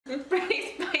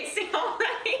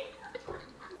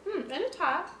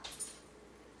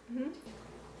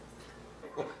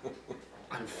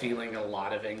feeling a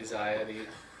lot of anxiety.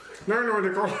 No,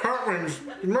 they call hot wings.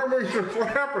 Remember what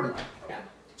happened?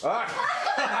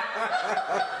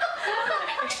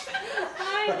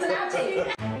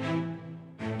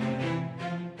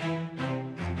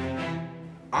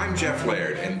 I'm Jeff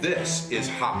Laird, and this is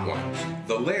Hot Ones,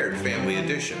 the Laird Family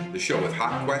Edition, the show with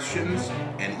hot questions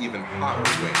and even hotter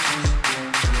wings.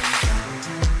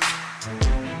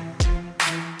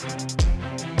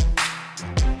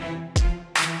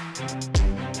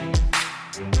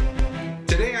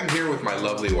 Today I'm here with my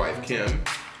lovely wife Kim,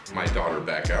 my daughter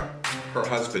Becca, her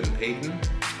husband Peyton,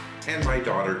 and my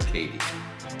daughter Katie.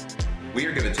 We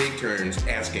are going to take turns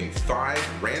asking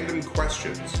 5 random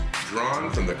questions drawn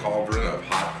from the cauldron of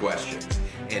hot questions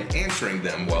and answering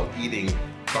them while eating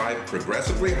 5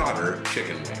 progressively hotter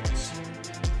chicken wings.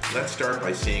 Let's start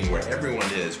by seeing where everyone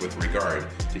is with regard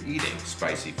to eating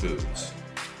spicy foods.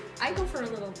 I go for a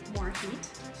little more heat,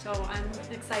 so I'm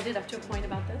excited up to a point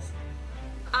about this.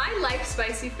 I like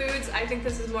spicy foods. I think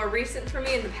this is more recent for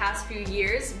me in the past few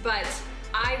years, but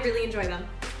I really enjoy them.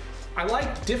 I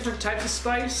like different types of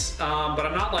spice, but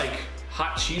I'm not like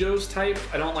hot Cheetos type.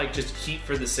 I don't like just heat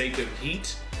for the sake of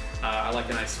heat. I like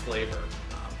a nice flavor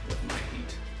with my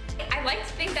heat. I like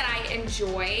to think that I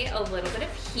enjoy a little bit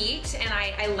of heat, and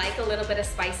I like a little bit of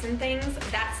spice in things.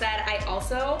 That said, I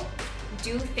also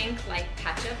do think like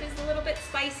ketchup is a little bit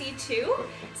spicy too.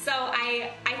 So I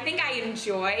think I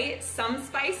enjoy some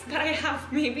spice, but I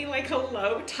have maybe like a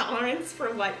low tolerance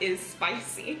for what is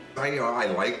spicy. I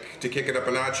like to kick it up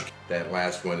a notch. That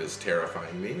last one is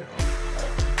terrifying me now.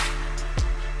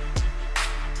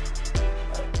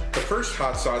 The first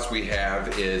hot sauce we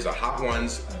have is a Hot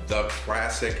Ones, the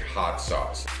classic hot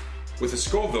sauce. With a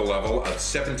Scoville level of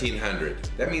 1700,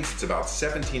 that means it's about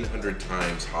 1700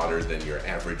 times hotter than your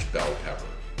average bell pepper.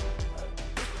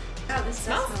 Oh, this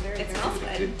smells very good. It smells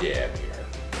good. Good dab here.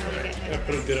 Gotta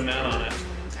put a good amount on it.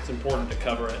 It's important to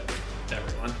cover it,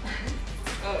 everyone.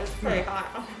 Oh, it's pretty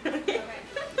hot.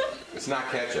 It's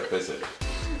not ketchup, is it?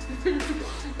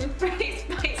 It's pretty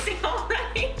spicy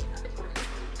already.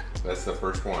 That's the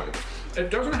first one. It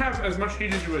doesn't have as much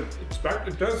heat as you would expect.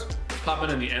 It does pop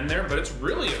in the end there, but it's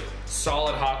really a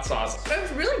solid hot sauce. But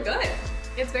it's really good.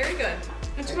 It's very good.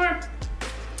 It's more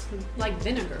Like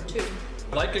vinegar too.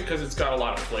 I like it because it's got a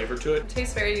lot of flavor to it. It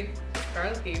tastes very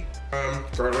garlicky.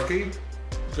 Garlicky.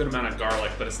 Good amount of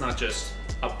garlic, but it's not just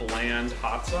a bland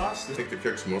hot sauce. I think the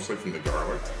kick's mostly from the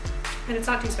garlic. And it's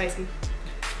not too spicy.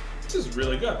 This is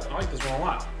really good. I like this one a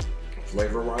lot.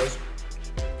 Flavor-wise,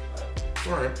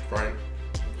 all right, fine.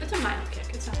 It's a mild kick.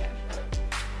 It's not bad.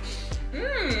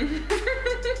 Mmm.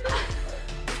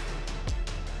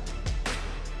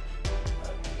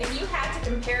 If you had to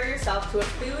compare yourself to a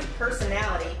food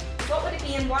personality, what would it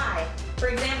be and why? For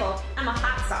example, I'm a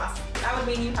hot sauce. That would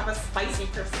mean you have a spicy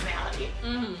personality.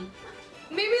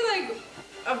 Maybe like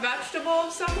a vegetable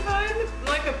of some kind,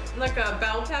 like a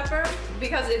bell pepper,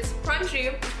 because it's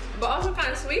crunchy, but also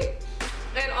kind of sweet,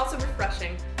 and also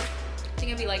refreshing. I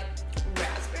think it'd be like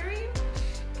raspberry,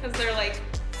 because they're like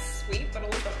sweet, but a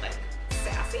little bit like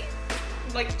sassy,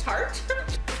 like tart.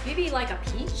 Maybe like a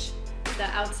peach. The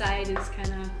outside is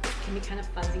can be kind of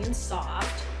fuzzy and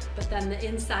soft, but then the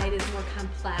inside is more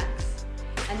complex.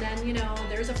 And then, you know,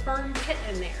 there's a firm pit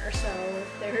in there, so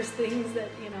if there's things that,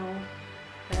 you know,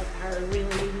 that are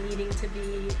really needing to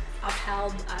be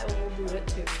upheld, I will do it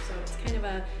too. So it's kind of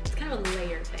a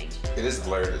layered thing. It is the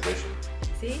Laird edition.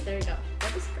 See, there you go.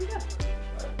 That was pretty good.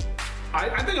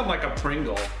 I think I'm like a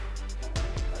Pringle.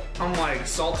 I'm like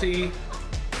salty,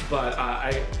 but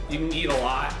you can eat a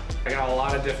lot. I got a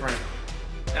lot of different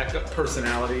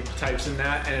personality types in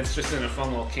that, and it's just in a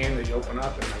fun little can that you open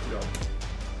up and I go,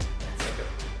 it's like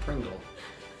a Pringle.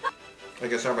 I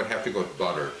guess I would have to go with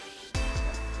butter,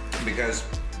 because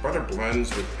butter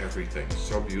blends with everything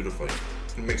so beautifully.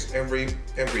 It makes every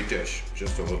dish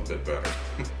just a little bit better.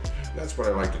 That's what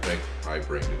I like to think I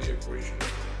bring to the equation.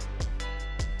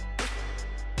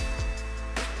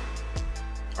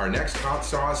 Our next hot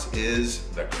sauce is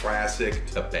the classic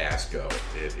Tabasco.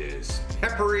 It is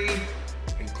peppery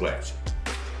and classic.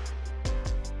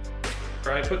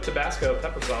 I put Tabasco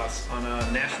pepper sauce on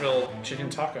a Nashville chicken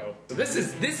taco. This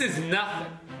is nothing.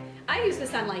 I use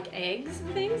this on like eggs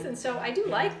and things, and so I do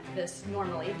like this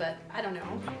normally, but I don't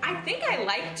know. I think I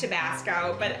like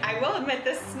Tabasco, but I will admit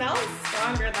this smells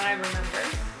stronger than I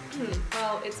remember.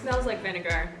 Well, it smells like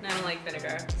vinegar, and I don't like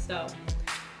vinegar, so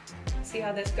see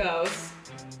how this goes.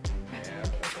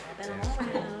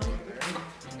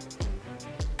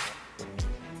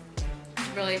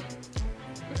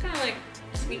 It's kind of like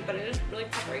sweet, but it is really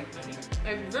peppery.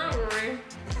 Like vinegary.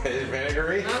 It is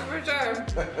vinegary? That's for sure.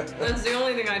 That's the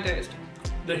only thing I taste.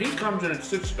 the heat comes and it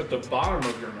sits at the bottom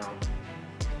of your mouth.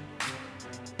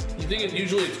 You think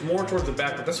it's more towards the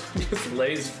back, but this one just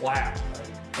lays flat,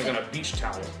 like on a beach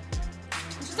towel.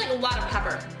 It's just like a lot of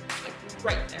pepper, like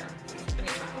right there in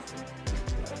your mouth.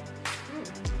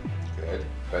 Good.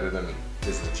 Better than,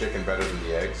 is the chicken better than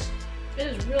the eggs? It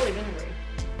is really vinegary.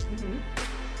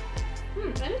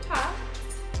 And it's hot.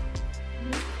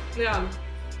 Yeah,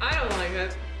 I don't like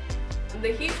it.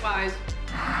 The heat-wise,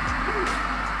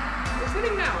 it's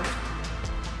sitting down.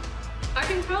 I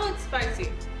can tell it's spicy.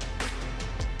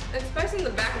 It's spicy in the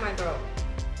back of my throat,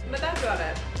 but that's about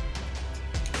it.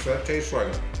 So that tastes like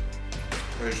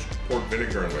I just poured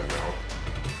vinegar in my mouth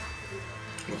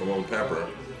with a little pepper.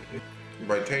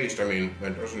 By taste, I mean,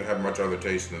 it doesn't have much other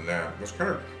taste than that. It's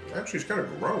kind of, actually, it's kind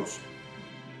of gross.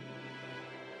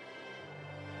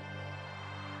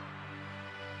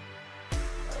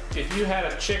 If you had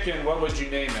a chicken, what would you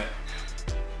name it?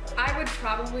 I would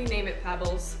probably name it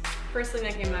Pebbles. First thing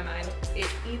that came to my mind. It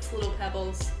eats little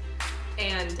pebbles,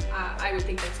 and I would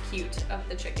think that's cute of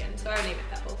the chicken, so I would name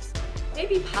it Pebbles.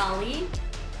 Maybe Polly.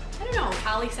 I don't know.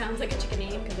 Polly sounds like a chicken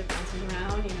name because it bounces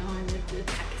around, you know, and the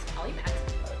peck is Polly peck.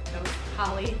 So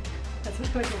Polly. That's what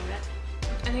I would name it.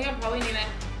 I think I'd probably name it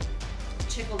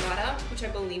Chickalata, which I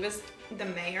believe is the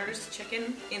mayor's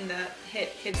chicken in the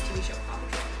hit kids TV show Paw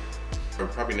Patrol.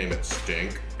 I'd probably name it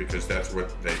Stink, because that's what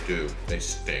they do. They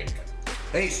stink.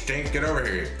 Hey, Stink, get over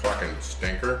here, you clucking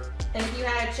stinker. And if you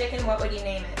had a chicken, what would you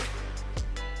name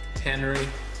it? Henry.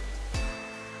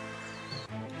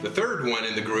 The third one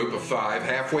in the group of 5,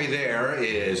 halfway there,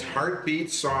 is Heartbeat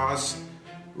Sauce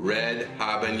Red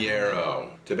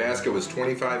Habanero. Tabasco is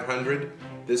 $2,500.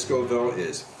 This Scoville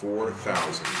is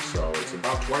 4,000. So it's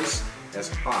about twice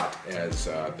as hot as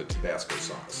the Tabasco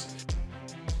sauce.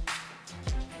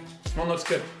 This one looks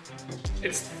good.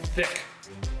 It's thick.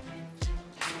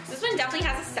 This one definitely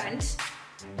has a scent,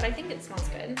 but I think it smells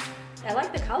good. I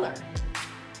like the color.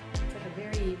 It's like a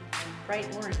very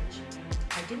bright orange.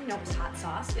 I didn't know it was hot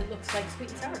sauce. It looks like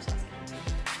sweet and sour sauce.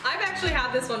 I've actually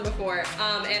had this one before,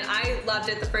 and I loved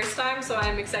it the first time, so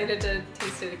I'm excited to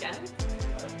taste it again.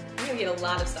 I'm gonna get a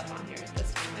lot of stuff on here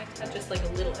this time. I have just like a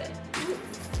little bit. Ooh.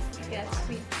 Yeah, it's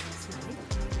sweet. Smelly.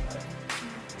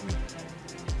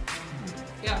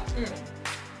 Yeah.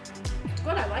 It's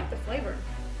good. I like the flavor.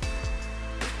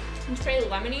 It's very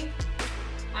lemony,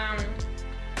 and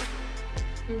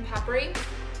peppery.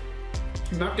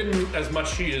 I'm not getting as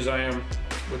much heat as I am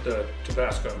with the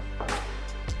Tabasco.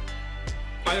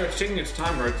 Either it's taking its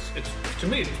time or it's to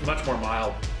me, it's much more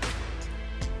mild.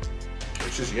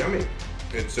 It's just yummy.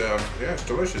 It's, yeah, it's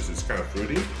delicious. It's kind of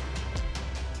fruity,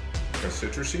 kind of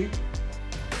citrusy.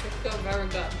 It's still very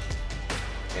good.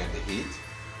 And the heat.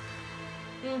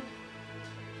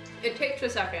 It takes a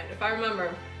second, if I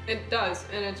remember. It does,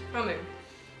 and it's coming.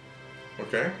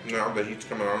 Okay, now the heat's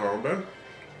coming on a little bit.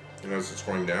 And as it's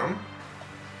going down.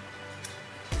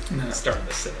 And then it's starting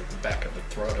to sit at the back of the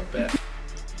throat a bit.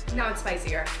 Now it's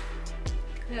spicier.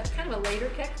 Yeah, it's kind of a later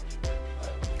kick,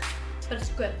 but it's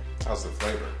good. How's the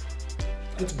flavor?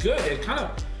 It's good. It kind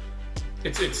of,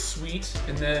 it's sweet,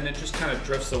 and then it just kind of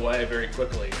drifts away very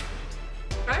quickly.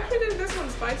 I actually think this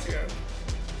one's spicier,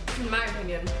 in my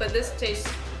opinion, but this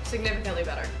tastes significantly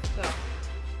better, so.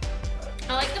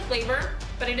 I like the flavor,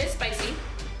 but it is spicy,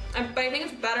 but I think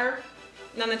it's better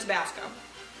than the Tabasco.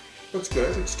 It's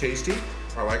good. It's tasty.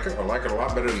 I like it. I like it a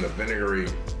lot better than the vinegary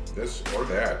this or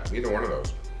that. Either one of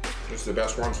those. It's the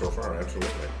best one so far, absolutely.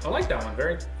 I like that one.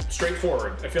 Very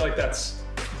straightforward. I feel like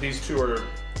these two are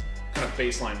kind of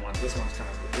baseline ones. This one's kind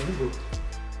of.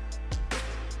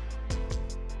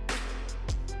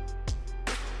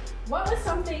 What was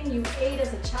something you ate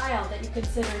as a child that you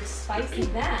considered spicy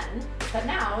then, but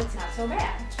now it's not so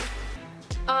bad?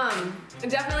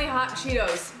 Definitely hot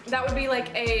Cheetos. That would be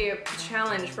like a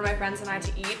challenge for my friends and I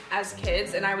to eat as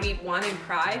kids, and I would eat one and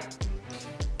cry.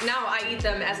 Now I eat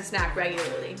them as a snack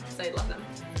regularly, because I love them.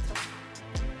 So,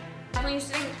 definitely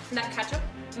used to think that ketchup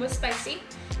was spicy,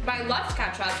 but I loved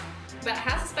ketchup, but it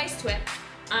has a spice to it.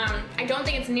 I don't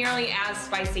think it's nearly as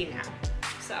spicy now,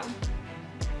 so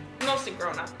mostly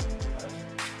grown up.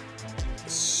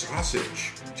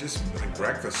 Sausage, just like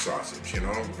breakfast sausage, you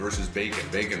know, versus bacon.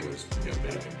 Bacon was,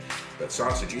 bacon. But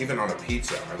sausage, even on a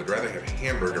pizza, I would rather have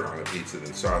hamburger on a pizza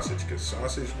than sausage, because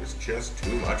sausage was just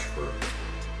too much for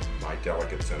my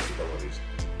delicate sensibilities.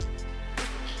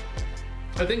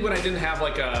 I think when I didn't have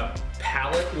like a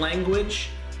palate language,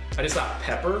 I just thought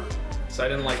pepper. So I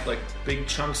didn't like big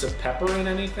chunks of pepper in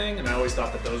anything, and I always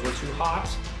thought that those were too hot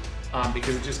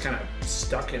because it just kind of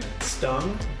stuck and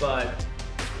stung. But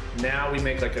now we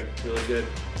make like a really good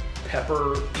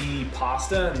pepper-y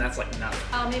pasta, and that's like now.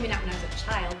 Maybe not when I was a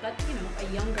child, but you know, a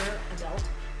younger adult.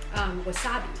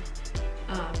 Wasabi,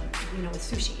 you know, with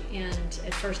sushi. And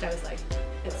at first I was like,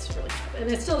 it's really hot.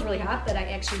 And it still is really hot, but I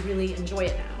actually really enjoy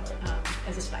it now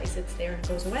as a spice. It's there and it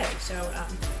goes away. So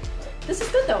this is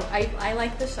good though. I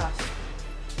like this sauce.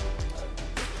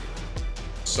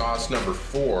 Sauce number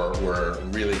 4, we're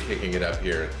really kicking it up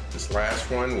here. This last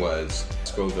one was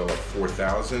Scoville of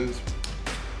 4,000.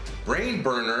 Brain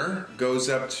burner goes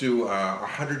up to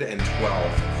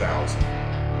 112,000.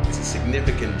 It's a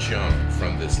significant jump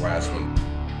from this last one.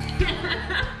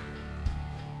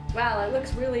 Wow, it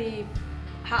looks really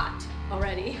hot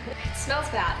already. It smells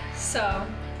bad, so.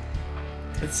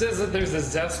 It says that there's a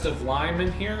zest of lime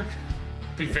in here.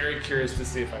 Be very curious to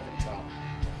see if I can tell.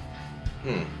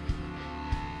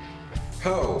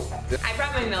 Oh, I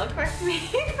brought my milk with me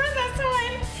for this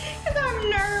one because I'm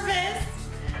nervous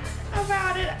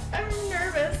about it. I'm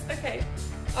nervous. Okay.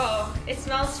 Oh, it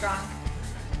smells strong.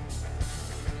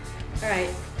 All right.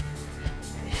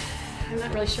 I'm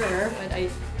not really sure, but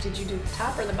did you do the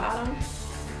top or the bottom?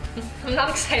 I'm not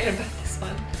excited about this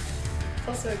one. It's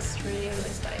also extremely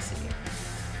spicy.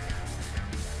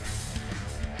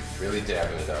 really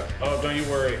dabbing it up. Oh, don't you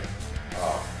worry.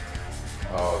 Oh,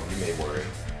 you may worry.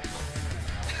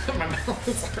 My mouth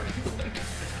is hurting.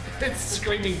 It's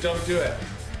screaming, don't do it.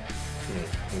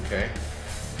 Okay.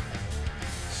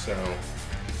 So,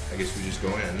 I guess we just go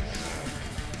in.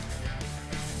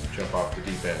 Jump off the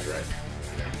deep end, right?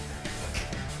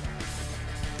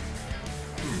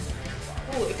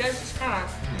 Ooh, it does just kind of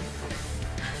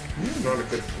Not a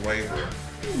good flavor.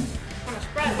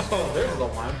 spread. Oh, there's the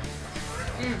lime.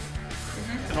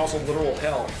 And also literal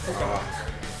hell.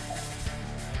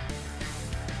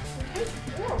 It tastes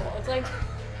horrible. It's like,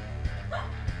 I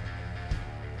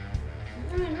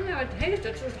don't even know how it tastes.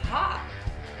 It's just hot.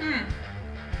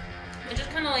 It just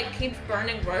kind of like keeps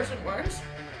burning worse and worse.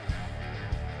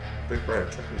 Big bread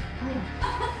chicken.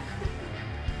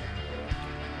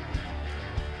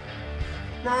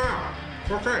 Wow.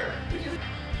 Okay.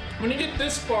 When you get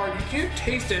this far, you can't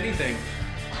taste anything.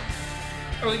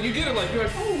 Or like, you get it like, you're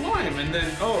like, oh, lime, and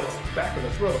then, oh, it's back of the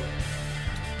throat.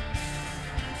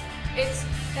 It's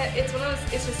one of those,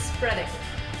 it's just spreading.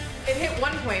 It hit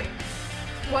one point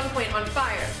on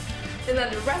fire, and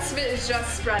then the rest of it is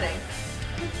just spreading.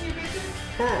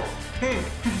 Oh.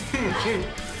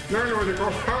 Now I know what they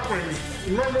call hot wings.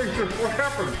 Remember what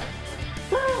happened?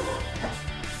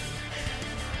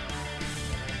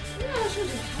 No, it's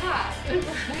just hot. It's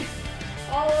like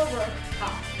all over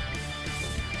hot.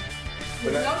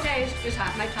 No taste, just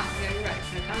hot. My tongue, yeah, you're right.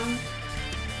 My tongue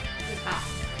is hot.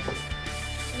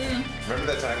 Remember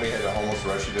that time we had to almost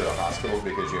rush you to the hospital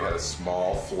because you had a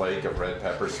small flake of red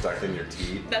pepper stuck in your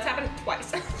teeth? That's happened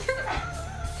twice.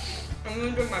 I'm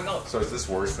gonna drink my milk. So is this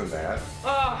worse than that?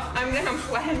 Oh, I'm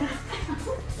sweating.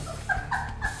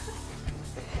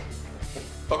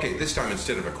 Okay, this time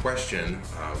instead of a question,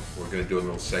 we're going to do a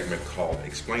little segment called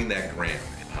Explain That Gram.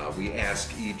 We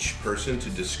ask each person to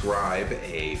describe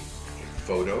a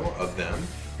photo of them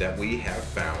that we have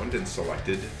found and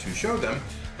selected to show them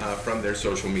from their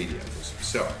social media.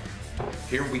 So,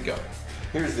 here we go.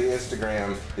 Here's the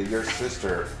Instagram that your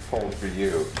sister pulled for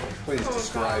you. Please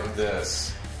describe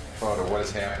this photo. What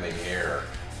is happening here?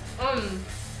 I'm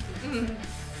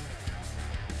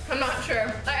not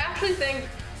sure.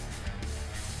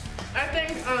 I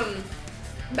think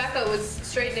Becca was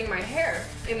straightening my hair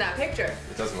in that picture.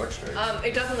 It doesn't look straight.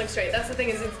 It doesn't look straight. That's the thing,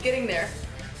 is it's getting there.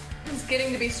 It's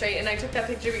getting to be straight, and I took that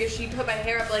picture because she put my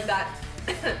hair up like that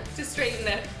to straighten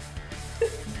it.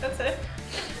 That's it.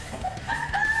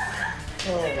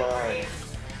 Oh my.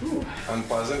 Ooh.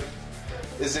 Unpleasant?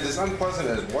 Is it as unpleasant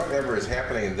as whatever is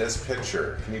happening in this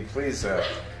picture? Can you please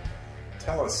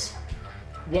tell us?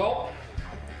 Well,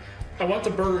 I went to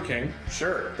Burger King.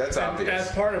 Sure, that's And obvious.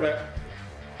 as part of it,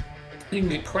 you can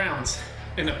get crowns.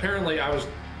 And apparently I was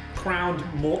crowned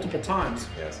multiple times.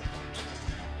 Yes.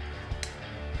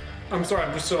 I'm sorry,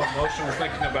 I'm just so emotional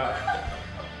thinking about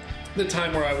the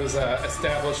time where I was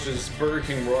established as Burger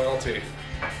King royalty.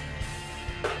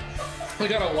 We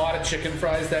got a lot of chicken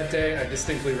fries that day. I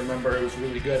distinctly remember it was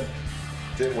really good.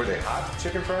 Were they hot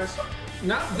chicken fries?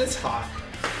 Not this hot.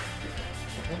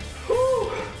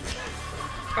 Whew.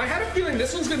 I had a feeling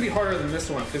this one's gonna be harder than this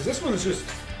one, because this one's just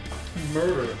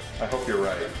murder. I hope you're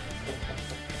right.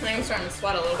 I'm starting to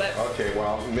sweat a little bit. Okay,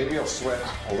 well, maybe you'll sweat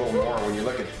a little more when you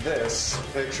look at this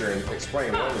picture and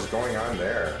explain what was going on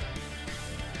there.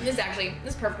 This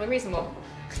is perfectly reasonable.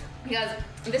 Because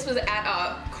this was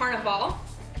at Carnival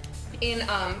in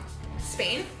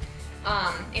Spain,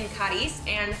 in Cadiz,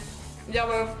 and there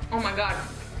were, oh my god,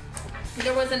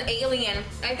 There was an alien.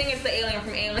 I think it's the alien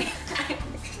from Alien.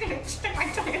 Stick my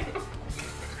tongue in. And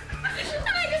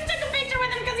I just took a picture with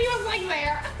him because he was like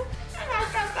there. I'm all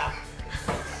dressed up.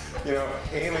 You know,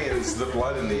 aliens, the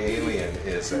blood in the alien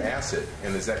is acid.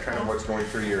 And is that kind of what's going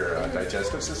through your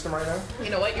digestive system right now? You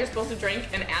know what? You're supposed to drink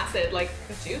an acid like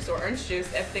juice or orange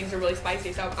juice if things are really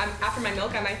spicy. So after my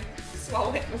milk, I might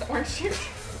swallow it with orange juice.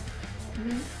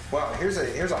 Well, here's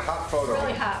a hot photo.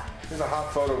 Really hot. Here's a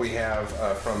hot photo we have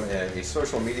from a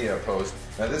social media post.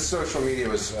 Now this social media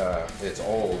was, it's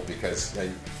old because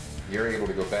you're able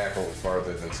to go back a little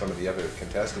farther than some of the other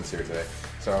contestants here today.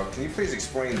 So can you please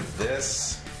explain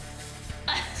this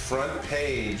front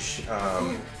page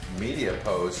media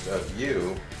post of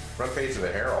you, front page of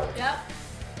the Herald? Yep.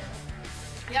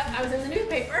 Yep, I was in the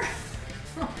newspaper.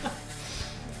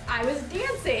 I was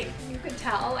dancing. You could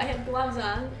tell. I had gloves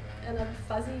on and a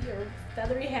fuzzy or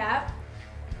feathery hat.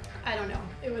 I don't know.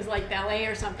 It was like ballet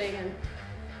or something, and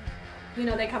you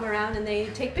know, they come around and they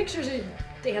take pictures of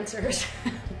dancers.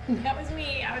 That was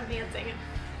me. I was dancing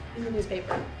in the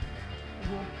newspaper.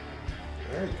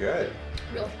 Very good.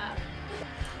 Real hot.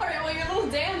 All right, well, your little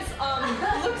dance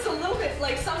looks a little bit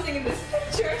like something in this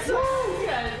picture, so you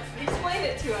gotta explain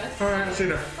it to us. All right, let's see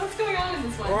that. What's going on in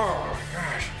this one? Oh,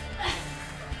 gosh.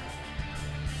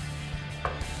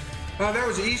 That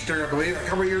was Easter, I believe, a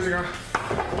couple of years ago.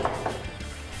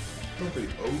 Don't be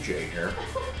OJ here.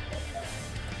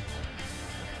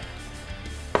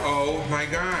 Oh my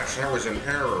gosh, that was an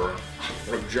error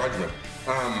of judgment.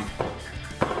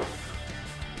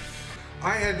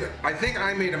 I think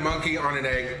I made a monkey on an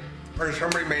egg, or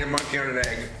somebody made a monkey on an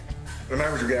egg, and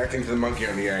I was reacting to the monkey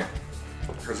on the egg,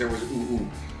 because it was ooh,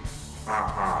 ooh,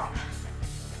 ah, ah.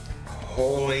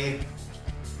 Holy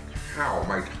cow,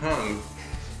 my tongue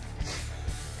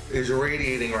is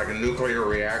radiating like a nuclear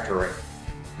reactor right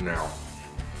now.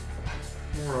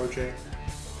 More OJ.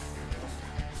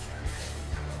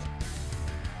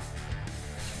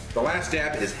 The last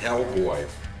dab is Hellboy.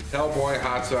 Hellboy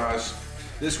hot sauce.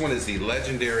 This one is the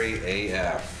legendary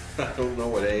AF. I don't know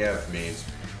what AF means.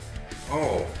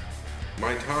 Oh,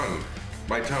 my tongue.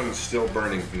 My tongue's still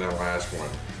burning from that last one.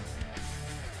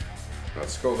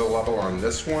 Let's go the level on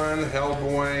this one,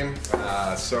 Hellboy.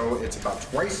 So it's about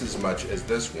twice as much as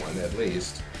this one, at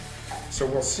least. So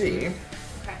we'll see.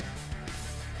 Okay.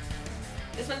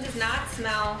 This one does not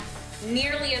smell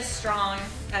nearly as strong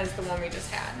as the one we just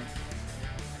had.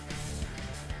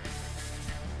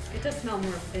 It does smell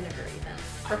more vinegary than.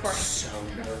 I'm so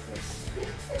nervous.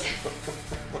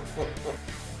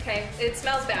 Okay, it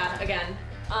smells bad again.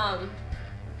 Oh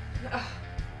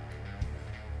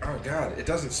God, it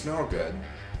doesn't smell good.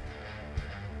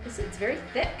 It's very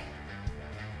thick.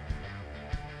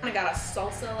 I got a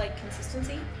salsa-like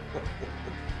consistency.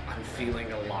 I'm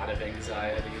feeling a lot of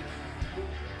anxiety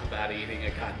about eating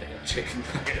a goddamn chicken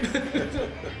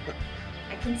nugget.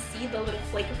 I can see the little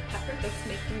flake of pepper that's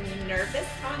making me nervous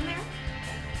on there.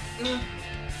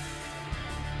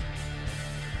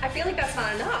 I feel like that's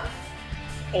not enough.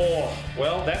 Oh,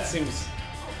 well, that seems...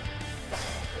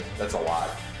 That's a lot.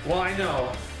 Well, I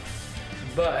know,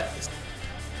 but...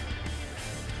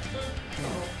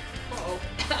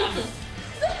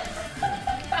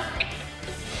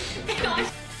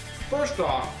 First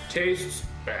off, tastes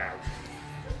bad.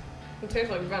 It tastes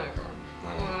like vinegar.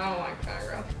 I don't like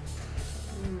vinegar.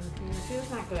 It feels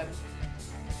not good.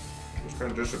 Just kind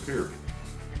of disappeared.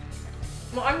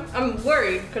 Well, I'm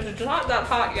worried because it's not that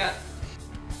hot yet.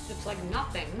 It's like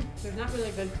nothing. There's not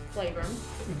really good flavor.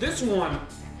 This one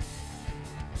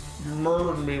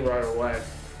murdered me right away.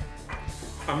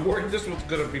 I'm worried this one's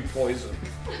gonna be poison.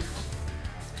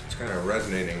 It's kind of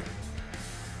resonating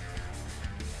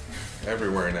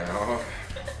everywhere now.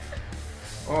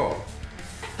 Oh.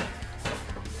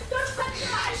 Oh my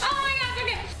gosh,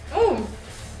 okay. Oh!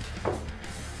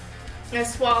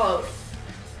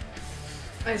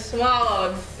 I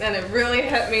swallowed, and it really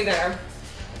hit me there.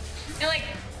 It like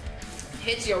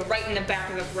hits you right in the back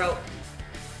of the throat.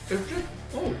 It's just,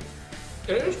 oh,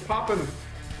 it is popping.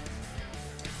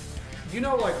 You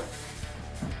know, like,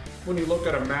 when you look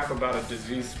at a map about a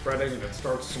disease spreading and it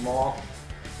starts small,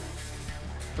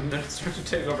 and then it starts to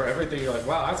take over everything, you're like,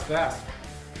 wow, that's fast.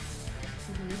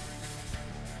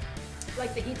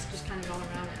 Like the heat's just kind of going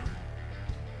around now.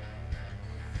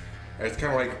 It's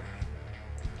kind of like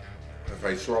if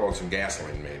I swallowed some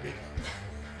gasoline, maybe.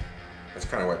 That's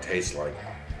kind of what it tastes like.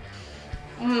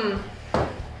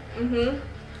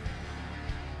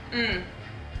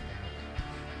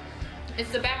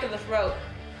 It's the back of the throat.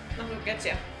 That's what gets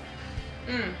you.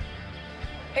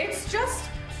 It's just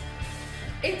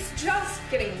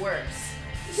getting worse.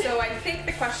 So I think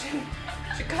the question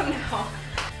should come now.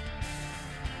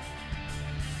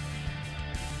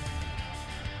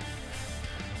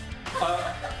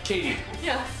 Katie,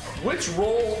 Yeah. which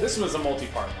role, this was a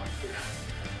multi-part one.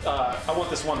 I want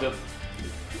this one to,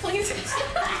 Please.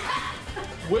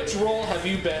 which role have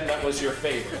you been that was your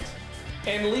favorite?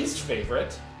 And least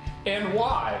favorite? And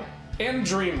why? And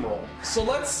dream role. So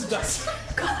let's,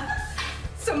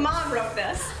 So mom wrote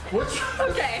this.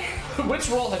 Okay. Which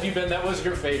role have you been that was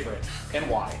your favorite? And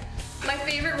why? My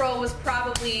favorite role was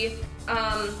probably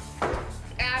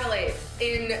Adelaide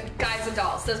in Guys and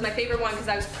Dolls. That was my favorite one because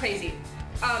I was crazy.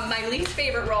 My least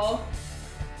favorite role,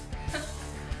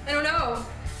 I don't know.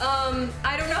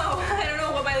 I don't know. I don't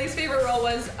know what my least favorite role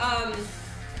was. I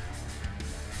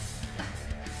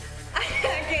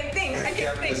can't think. I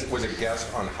can't think. Was it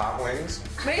guest on Hot Wings?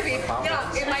 Maybe. On Hot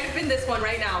Yeah, Wings? it might have been this one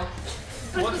right now.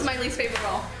 This was my least favorite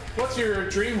role. What's your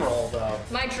dream role though?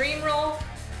 My dream role,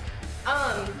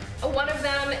 one of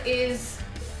them is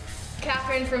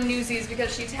Catherine from Newsies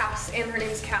because she taps and her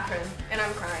name's Catherine and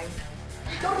I'm crying.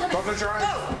 Don't touch your eyes.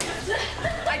 Oh!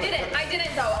 I didn't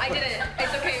though, I didn't.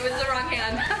 It's okay, it was the wrong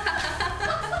hand.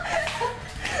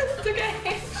 It's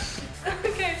okay.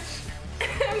 Okay,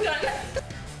 I'm done.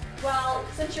 Well,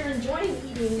 since you're enjoying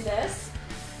eating this,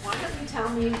 why don't you tell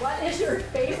me what is your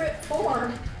favorite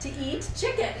form to eat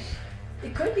chicken?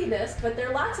 It could be this, but there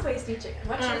are lots of ways to eat chicken.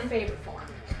 What's your favorite form?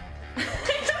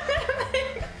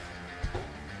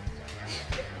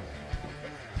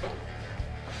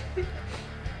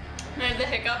 I have the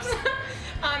hiccups.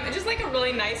 Just like a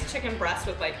really nice chicken breast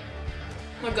with like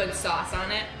a good sauce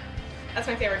on it. That's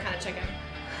my favorite kind of chicken.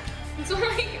 So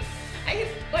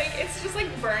it's just like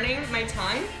burning my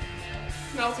tongue,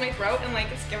 melts my throat, and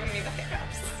like it's giving me the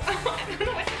hiccups. So I don't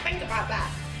know what to think about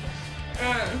that.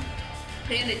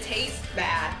 And it tastes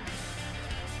bad.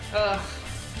 Ugh.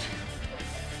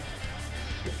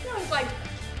 You know, it's like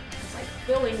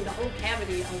filling the whole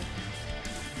cavity of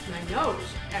my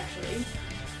nose, actually.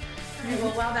 Alright,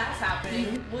 well, while that's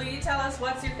happening, will you tell us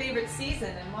what's your favorite season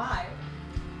and why?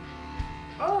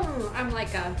 Oh, I'm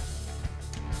like a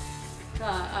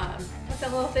what's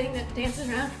that little thing that dances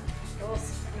around? A little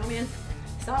snowman.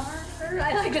 Summer.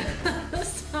 I like the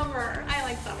summer. I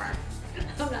like summer.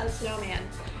 I'm not a snowman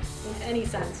in any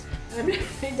sense. I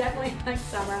definitely like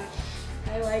summer.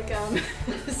 I like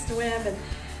swim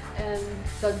and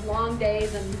the long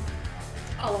days and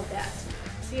all of that.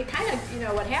 See, it kind of, you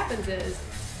know, what happens is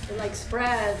it like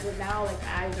spreads and now like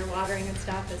my eyes are watering and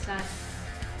stuff.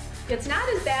 It's not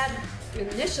as bad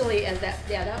initially as that.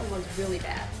 Yeah, that one was really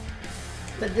bad.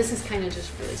 But this is kind of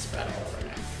just really spread all over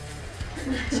now.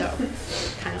 So,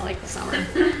 kind of like the summer.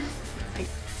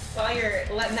 While you're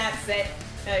letting that sit,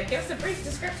 give us a brief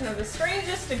description of the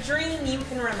strangest dream you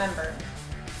can remember.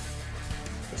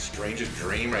 The strangest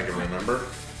dream I can remember?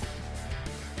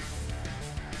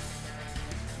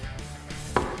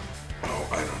 Oh,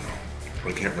 I don't know.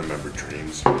 I can't remember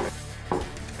dreams.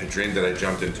 I dreamed that I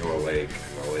jumped into a lake,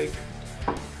 and the lake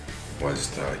was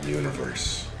the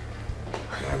universe.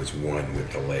 And I was one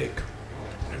with the lake.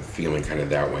 I'm feeling kind of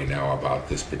that way now about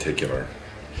this particular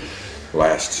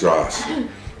last sauce.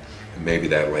 Maybe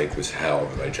that lake was hell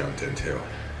that I jumped into.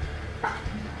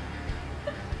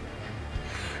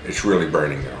 It's really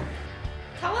burning now.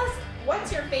 Tell us,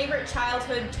 what's your favorite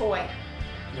childhood toy?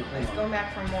 Let's go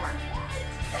back for more.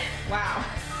 Wow.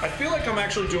 I feel like I'm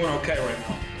actually doing okay right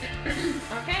now.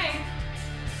 Okay.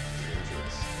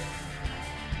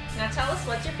 Now tell us,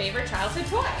 what's your favorite childhood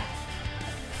toy?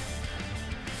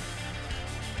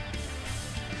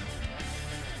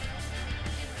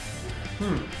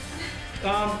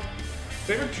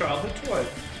 Favorite childhood toy?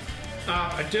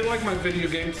 I did like my video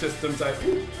game systems that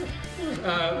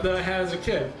I had as a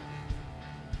kid.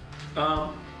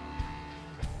 But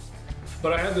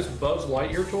I had this Buzz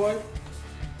Lightyear toy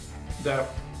that,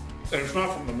 and it's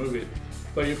not from the movie,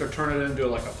 but you could turn it into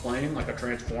like a plane, like a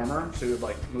transformer, so you would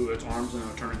like move its arms and it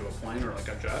would turn into a plane or like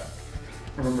a jet.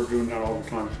 I remember doing that all the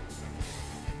time.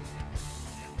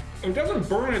 It doesn't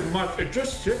burn as much, it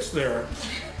just sits there.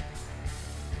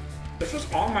 It's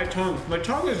just on my tongue. My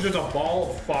tongue is just a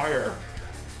ball of fire.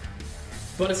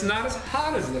 But it's not as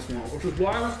hot as this one, which is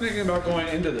why I was thinking about going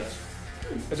into this.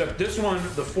 Is that this one,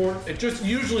 the fourth, it just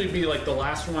usually be like the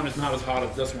last one is not as hot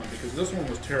as this one because this one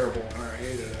was terrible and I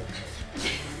hated it.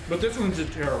 But this one's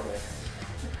just terrible.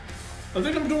 I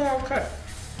think I'm doing okay.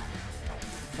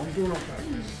 I'm doing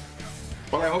okay.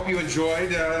 Well, I hope you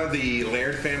enjoyed the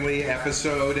Laird family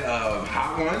episode of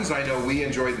Hot Ones. I know we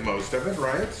enjoyed most of it,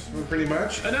 right? Pretty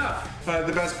much. Enough.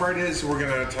 The best part is we're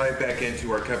going to tie it back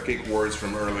into our Cupcake Wars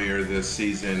from earlier this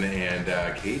season,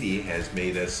 and Katie has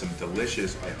made us some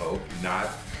delicious, I hope, not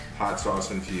hot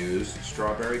sauce infused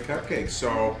strawberry cupcakes.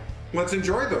 So let's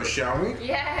enjoy those, shall we?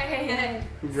 Yay!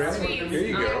 Here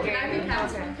you go. Can I be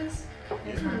counted?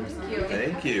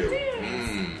 Thank you.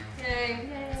 Mm. Yay.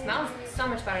 It smells so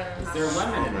much better than the hot Is there sauce.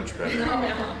 lemon So in it? much better.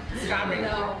 No. Strawberry.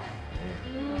 No.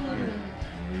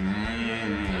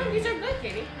 Oh, these are good,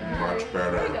 Katie. Much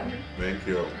better. Thank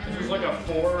you. There's like a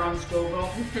 4 on Scoville.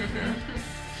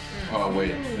 Oh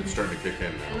wait, it's starting to kick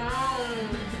in now. No.